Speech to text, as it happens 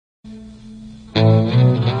Alright,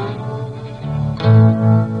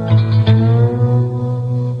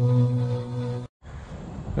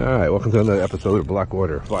 welcome to another episode of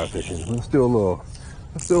Blackwater Fly Fishing. Let's do a little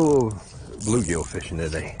bluegill fishing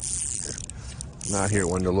today. I'm out here at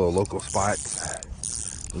one of the little local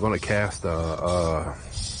spots. I'm gonna cast I'm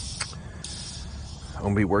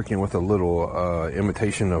gonna be working with a little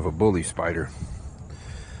imitation of a bully spider.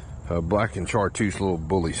 A black and chartreuse little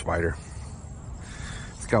bully spider.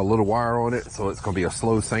 It's got a little wire on it, so it's gonna be a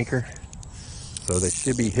slow sinker. So they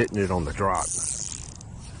should be hitting it on the drop.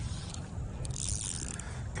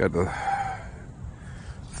 Got the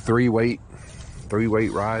three weight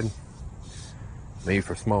rod made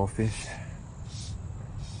for small fish.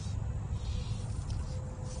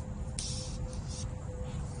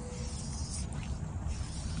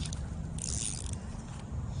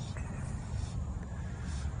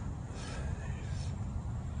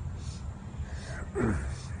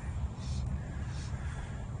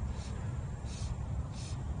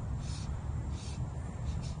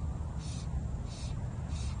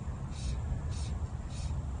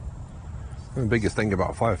 The biggest thing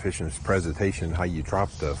about fly fishing is presentation, how you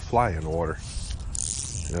drop the fly in the water.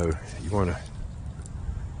 You know, you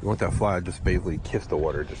want that fly to just basically kiss the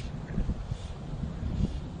water, just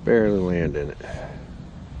barely land in it.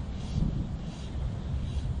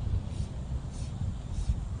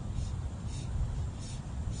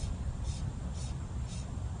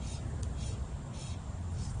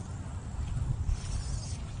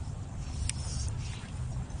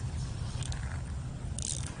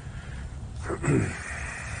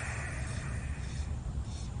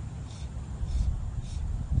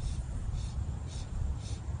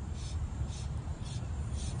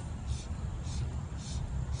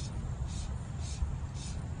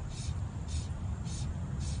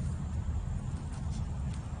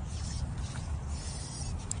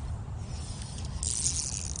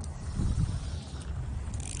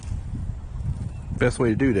 Best way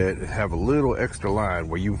to do that is have a little extra line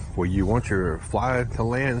where you want your fly to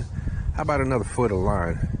land. How about another foot of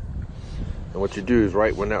line? And what you do is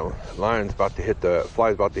right when that line's about to hit the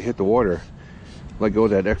fly's about to hit the water, let go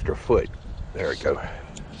of that extra foot. There we go.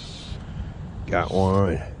 Got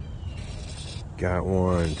one.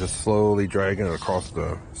 Just slowly dragging it across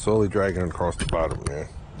the bottom, man.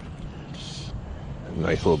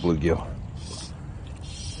 Nice little bluegill.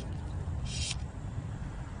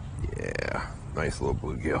 Yeah. Nice little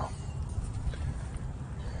bluegill.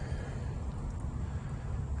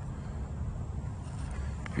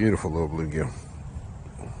 Beautiful little bluegill.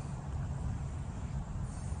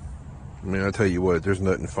 I mean, I'll tell you what, there's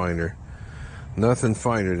nothing finer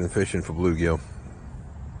than fishing for bluegill.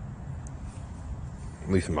 At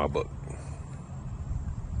least in my book.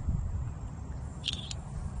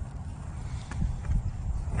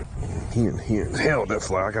 He held that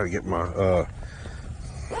fly. I gotta get my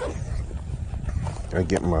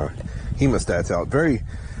hemostats out. Very,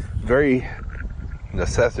 very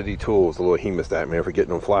necessity tools, a little hemostat, man, for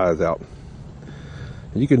getting them flies out.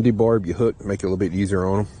 You can debarb your hook, make it a little bit easier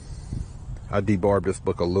on them. I debarb this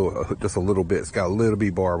book just a little bit. It's got a little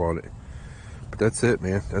bit barb on it, but that's it,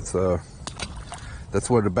 man. That's what it's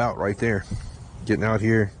about right there. Getting out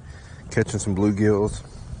here, catching some bluegills,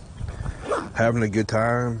 having a good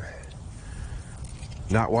time,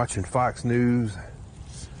 not watching Fox News.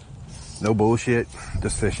 No bullshit,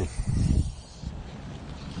 just fishing.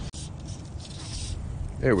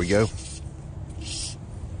 There we go.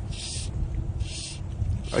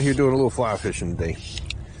 Out here doing a little fly fishing today.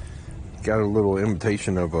 Got a little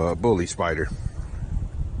imitation of a bully spider.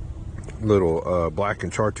 Little black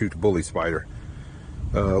and chartreuse bully spider.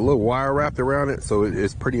 A little wire wrapped around it, so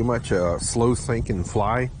it's pretty much a slow sinking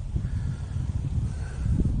fly.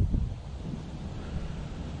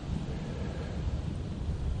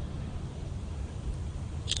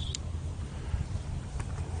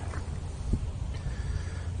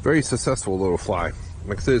 Very successful little fly.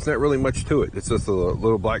 Like I said, it's not really much to it. It's just a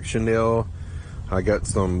little black chenille. I got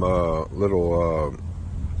some little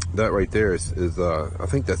that right there is I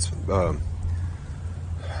think that's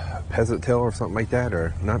peasant tail or something like that,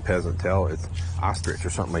 or not peasant tail, it's ostrich or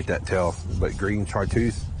something like that tail, but green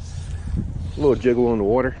chartreuse. A little jiggle in the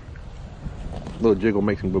water. A little jiggle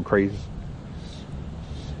makes them go crazy.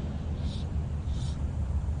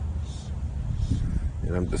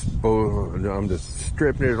 And I'm just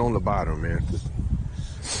stripping it on the bottom, man. Just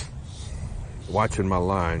watching my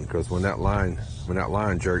line, because when that line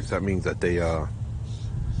jerks, that means that they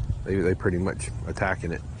pretty much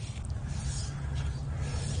attacking it.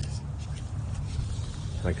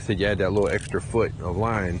 Like I said, you add that little extra foot of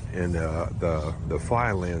line, and the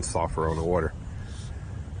fly lands softer on the water.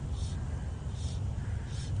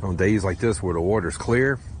 On days like this where the water's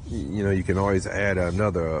clear, you know, you can always add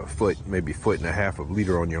another foot, maybe 1.5 feet of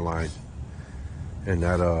leader on your line, and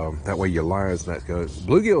that way your line's not good.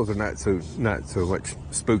 Bluegills are not so much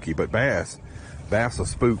spooky, but bass will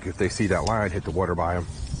spook if they see that line hit the water by them.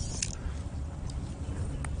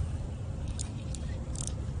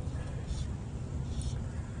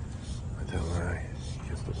 Let that line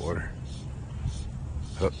hits the water.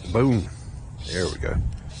 Oh, boom! There we go.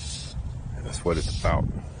 And that's what it's about.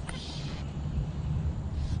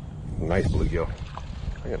 Nice bluegill.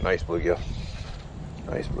 I got nice bluegill.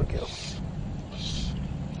 Nice bluegill.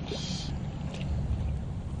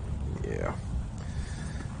 Yeah.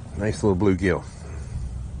 Nice little bluegill.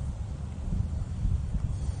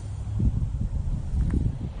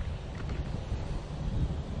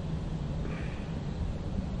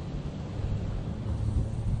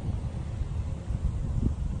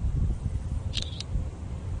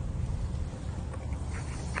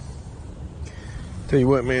 Tell you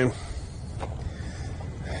what, man.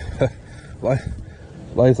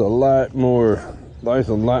 Life's a lot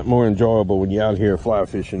more enjoyable when you're out here fly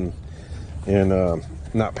fishing and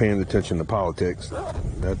not paying attention to politics.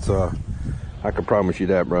 That's I can promise you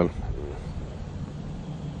that, bro.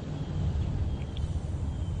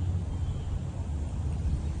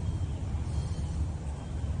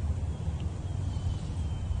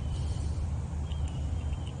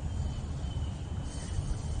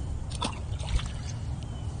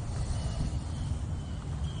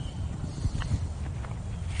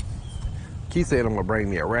 Keep saying I'm gonna bring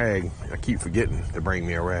me a rag. I keep forgetting to bring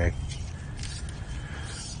me a rag.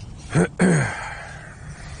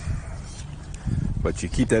 But you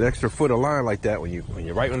keep that extra foot of line like that when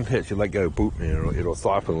you're right on the pitch, you let go, boop, and it'll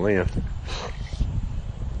soften the land.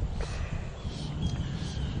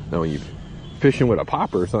 Now when you're fishing with a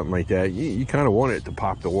popper or something like that, you kind of want it to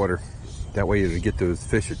pop the water. That way it'll get those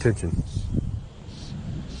fish attention.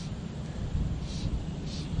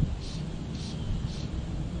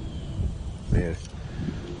 Man,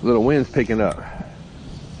 little wind's picking up.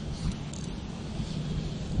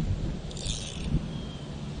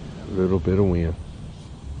 A little bit of wind.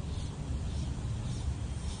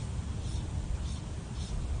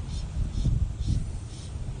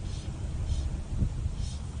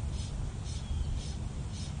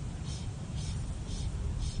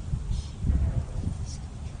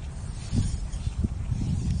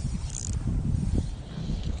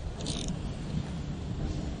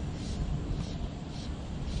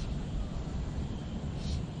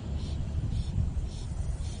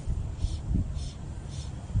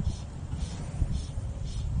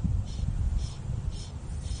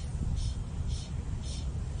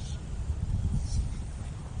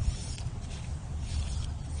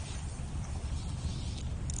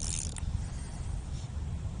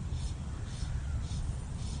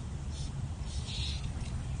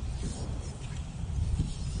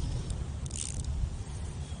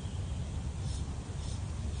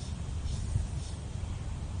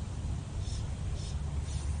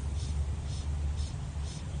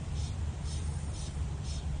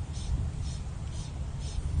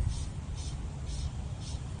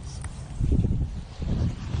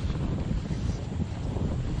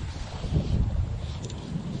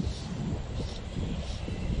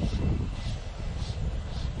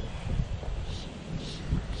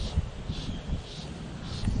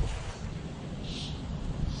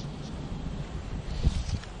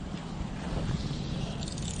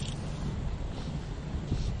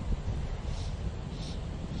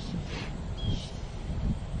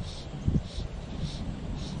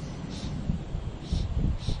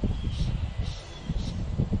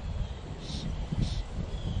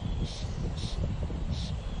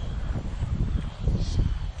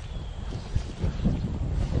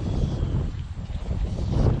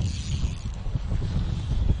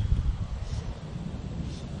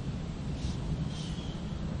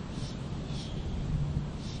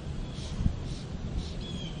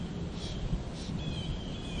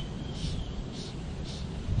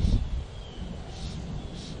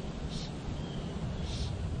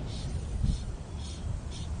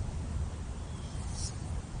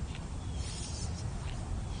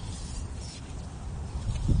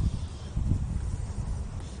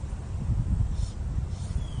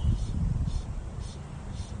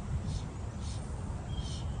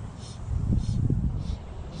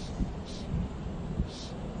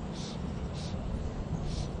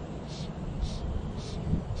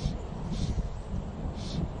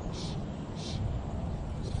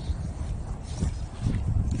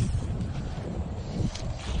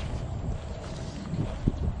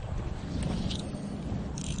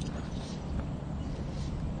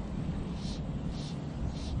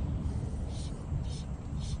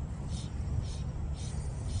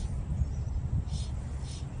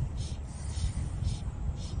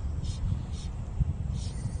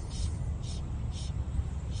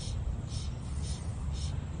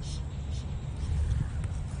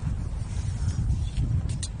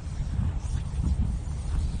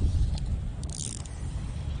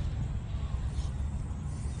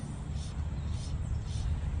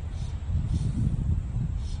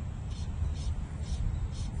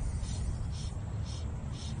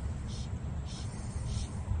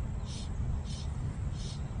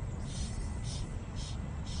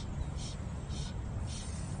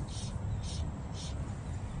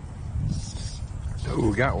 Oh,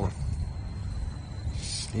 we got one.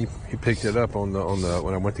 He picked it up on the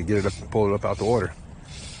when I went to get it up and pull it up out the water.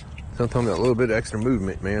 Sometimes that little bit of extra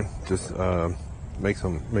movement, man, just makes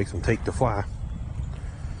them take the fly.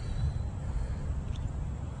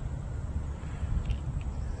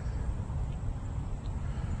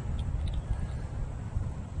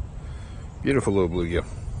 Beautiful little bluegill.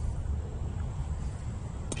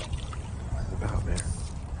 About there.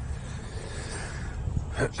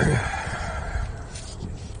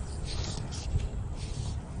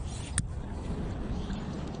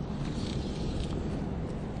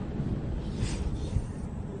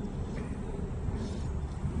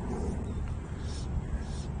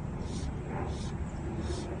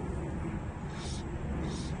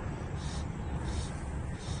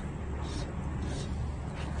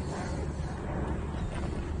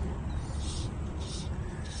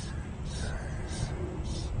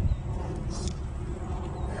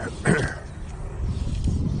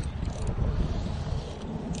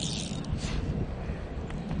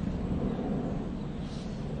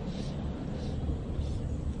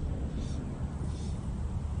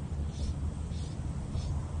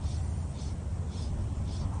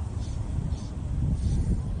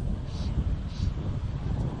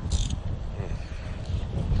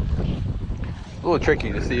 A little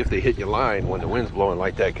tricky to see if they hit your line when the wind's blowing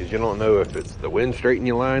like that, because you don't know if it's the wind straightening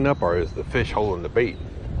your line up or is the fish holding the bait.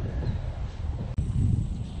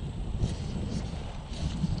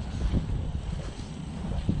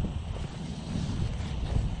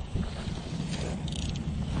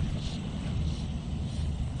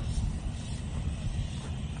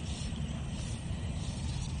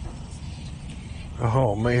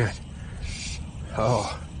 Oh man.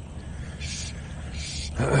 Oh.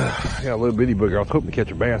 I got a little bitty booger. I was hoping to catch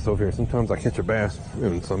a bass over here. Sometimes I catch a bass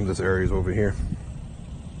in some of this areas over here.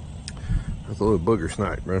 That's a little booger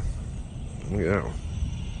snipe, bro. Look at that one.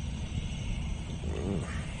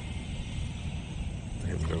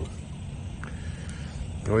 There we go.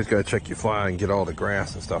 You always got to check your fly and get all the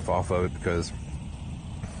grass and stuff off of it, because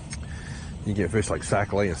you get fish like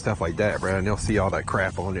sac-a-lait and stuff like that, bro, and they'll see all that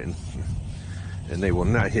crap on it, and they will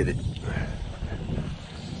not hit it.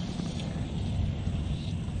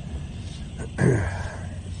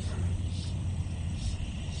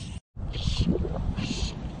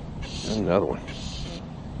 Another one.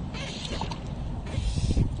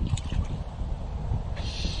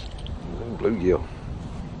 Bluegill.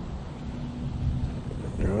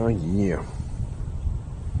 Oh yeah.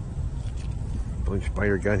 Blue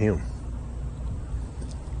spider got him.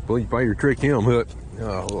 Blue spider tricked him, hook.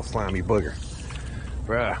 Oh, little slimy bugger.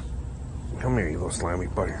 Bruh. Come here, you little slimy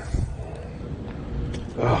bugger.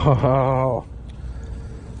 Oh.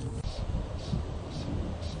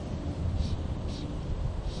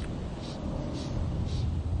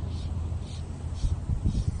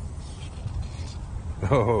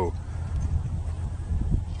 Oh.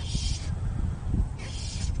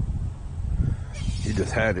 He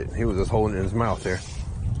just had it. He was just holding it in his mouth there.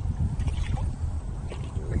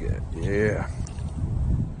 Look at it. Yeah.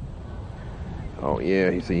 Oh yeah,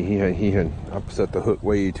 you see, he had I set the hook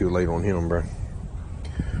way too late on him, bro.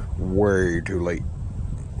 Way too late.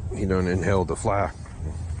 He done inhaled the fly.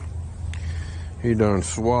 He done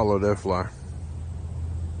swallowed that fly.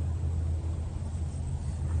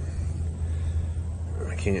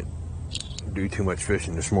 I can't do too much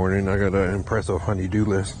fishing this morning. I got an impressive honey-do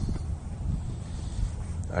list.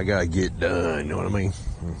 I gotta get done, you know what I mean?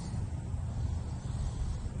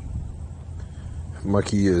 My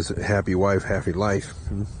key is happy wife, happy life.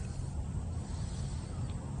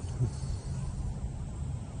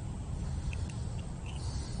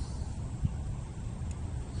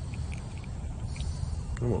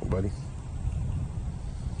 Come on, buddy.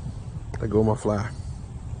 Let go of my fly.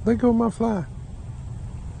 Let go of my fly.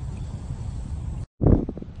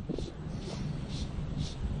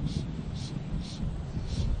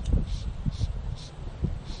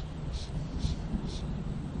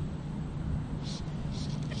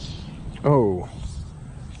 Oh.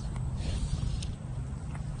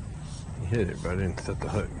 He hit it, but I didn't set the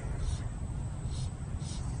hook.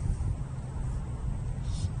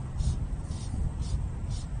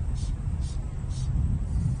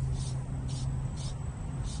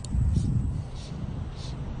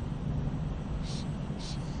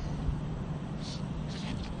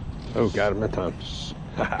 Oh, got him that time.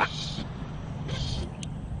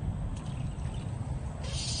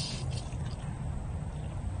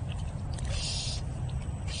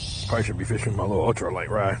 Probably should be fishing my little ultralight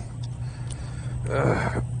rod.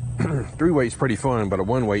 3-weight's pretty fun, but a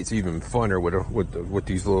 1-weight's even funner with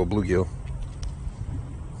these little bluegill.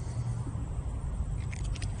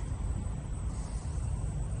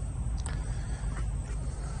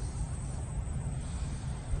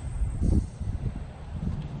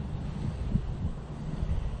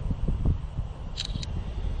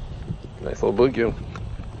 little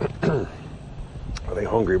bluegill. Are they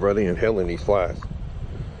hungry, bro? They inhaling these flies.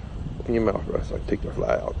 Open your mouth, bro, so I can take the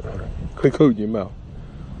fly out. Quick, hold your mouth.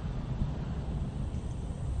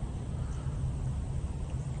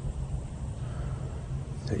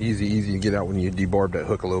 Easy to get out when you debarb that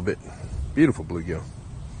hook a little bit. Beautiful bluegill.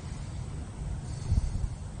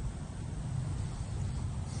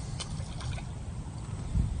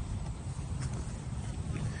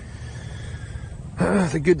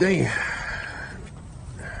 It's a good day.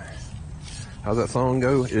 How's that song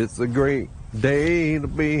go? It's a great day to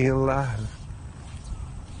be alive.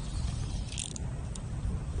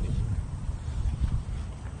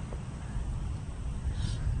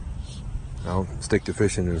 I'll stick to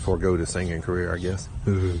fishing and forego the singing career, I guess.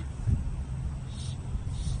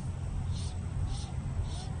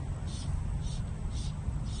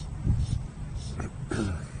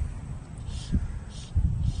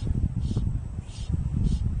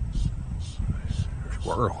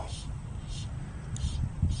 Squirrel.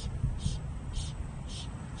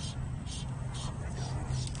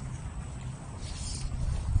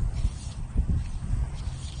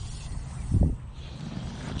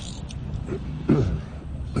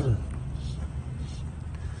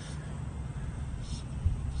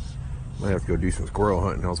 Might have to go do some squirrel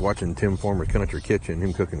hunting. I was watching Tim Farmer's Country Kitchen,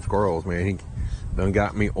 him cooking squirrels, man. He done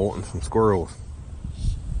got me wanting some squirrels.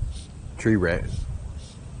 Tree rats.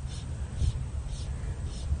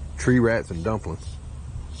 Tree rats and dumplings.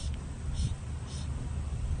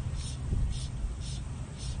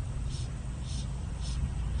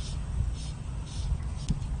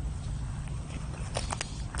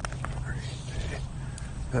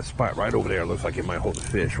 That spot right over there looks like it might hold a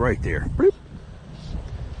fish right there. Bloop.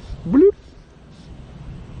 Bloop.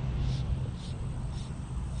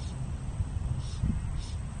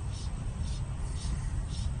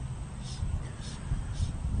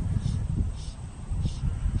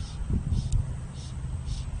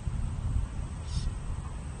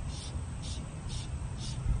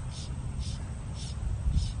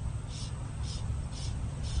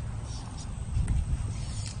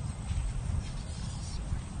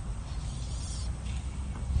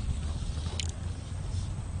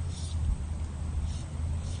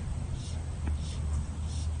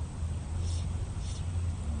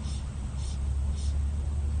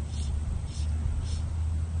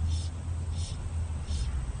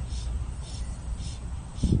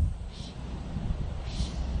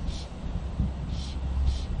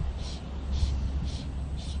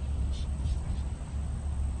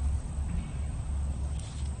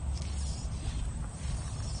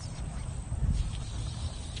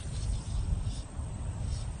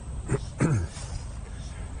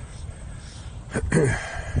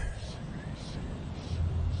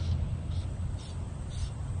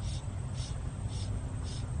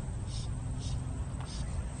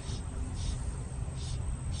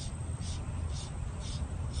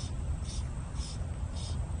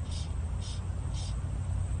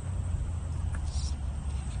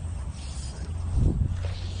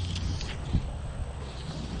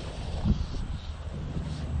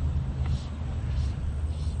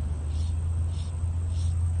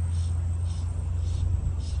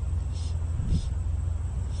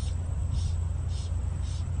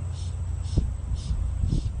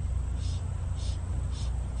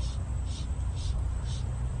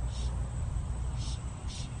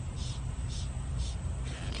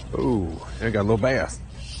 Oh, I got a little bass.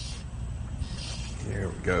 There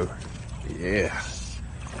we go. Yeah.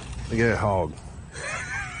 Look at that hog.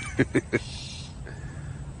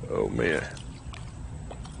 Oh, man.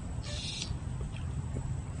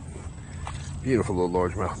 Beautiful little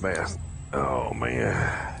largemouth bass. Oh,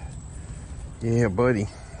 man. Yeah, buddy.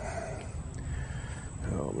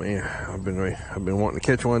 Oh, man. I've been wanting to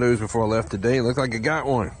catch one of those before I left today. Looks like I got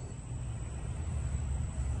one.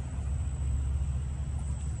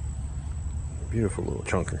 Beautiful little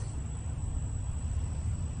chunker.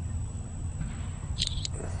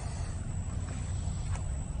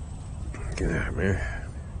 Look at that, man.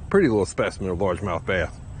 Pretty little specimen of largemouth bass.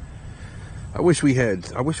 I wish we had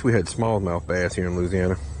smallmouth bass here in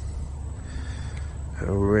Louisiana.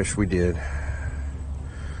 I wish we did.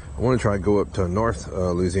 I want to try to go up to North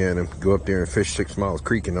Louisiana, go up there and fish 6 Miles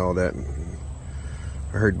Creek and all that.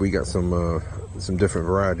 I heard we got some different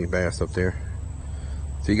variety bass up there.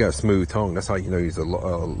 So you got a smooth tongue. That's how you know he's a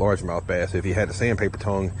largemouth bass. If he had a sandpaper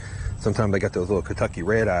tongue, sometimes they got those little Kentucky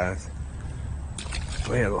red eyes.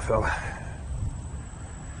 Oh yeah, little fella.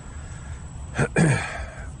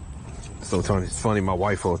 Sometimes it's funny, my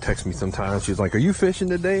wife will text me sometimes. She's like, "Are you fishing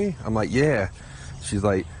today?" I'm like, "Yeah." She's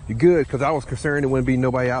like, "You good?" Because I was concerned there wouldn't be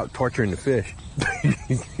nobody out torturing the fish.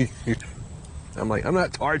 I'm like, I'm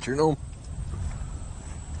not torturing them.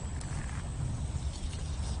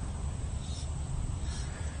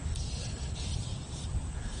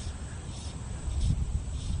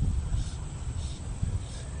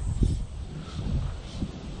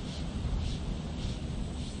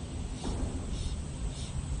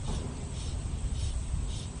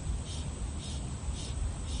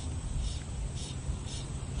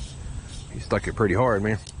 He stuck it pretty hard,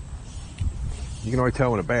 man. You can always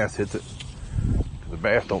tell when a bass hits it. The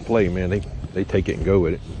bass don't play, man. They take it and go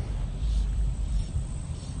with it.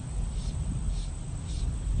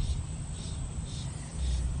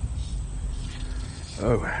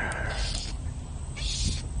 Oh,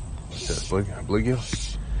 what's this?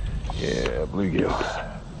 Bluegill? Yeah, bluegill.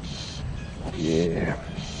 Yeah.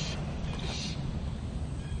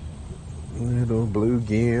 Little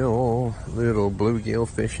bluegill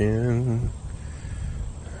fishing.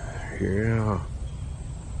 Yeah.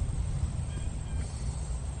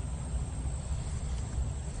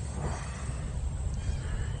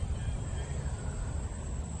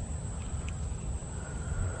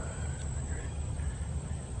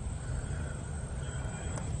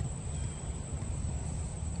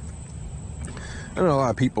 I know a lot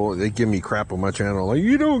of people, they give me crap on my channel, like,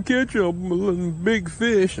 you don't catch a big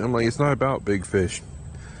fish. I'm like, it's not about big fish.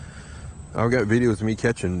 I've got videos of me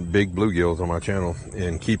catching big bluegills on my channel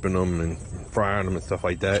and keeping them and frying them and stuff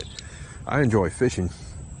like that. I enjoy fishing.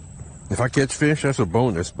 If I catch fish, that's a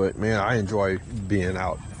bonus, but man, I enjoy being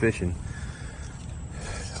out fishing.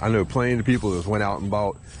 I know plenty of people that went out and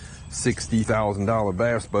bought $60,000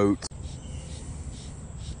 bass boats.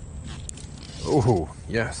 Oh,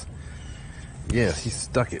 yes. Yes, he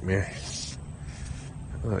stuck it, man.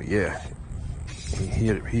 Oh, yeah. He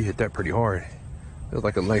hit that pretty hard. It was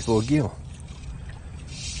like a nice little gill.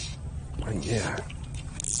 Yeah.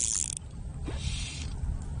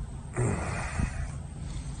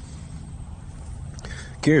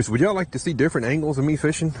 Curious, would y'all like to see different angles of me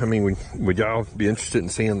fishing? I mean, would y'all be interested in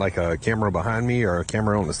seeing like a camera behind me or a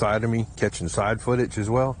camera on the side of me, catching side footage as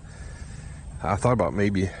well? I thought about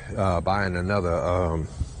maybe buying another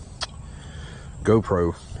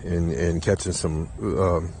GoPro and catching some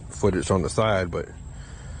footage on the side, but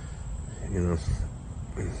you know,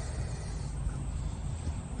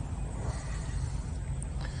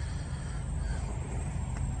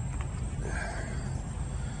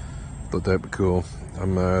 thought that'd be cool.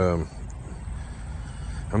 I'm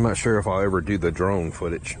not sure if I'll ever do the drone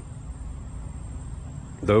footage,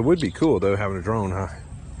 though. It would be cool though, having a drone, huh?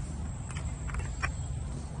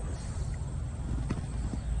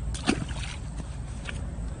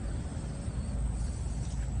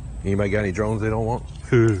 Anybody got any drones they don't want?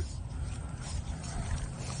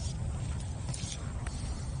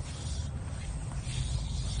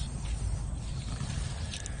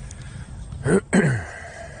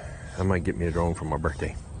 I might get me a drone for my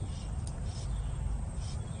birthday.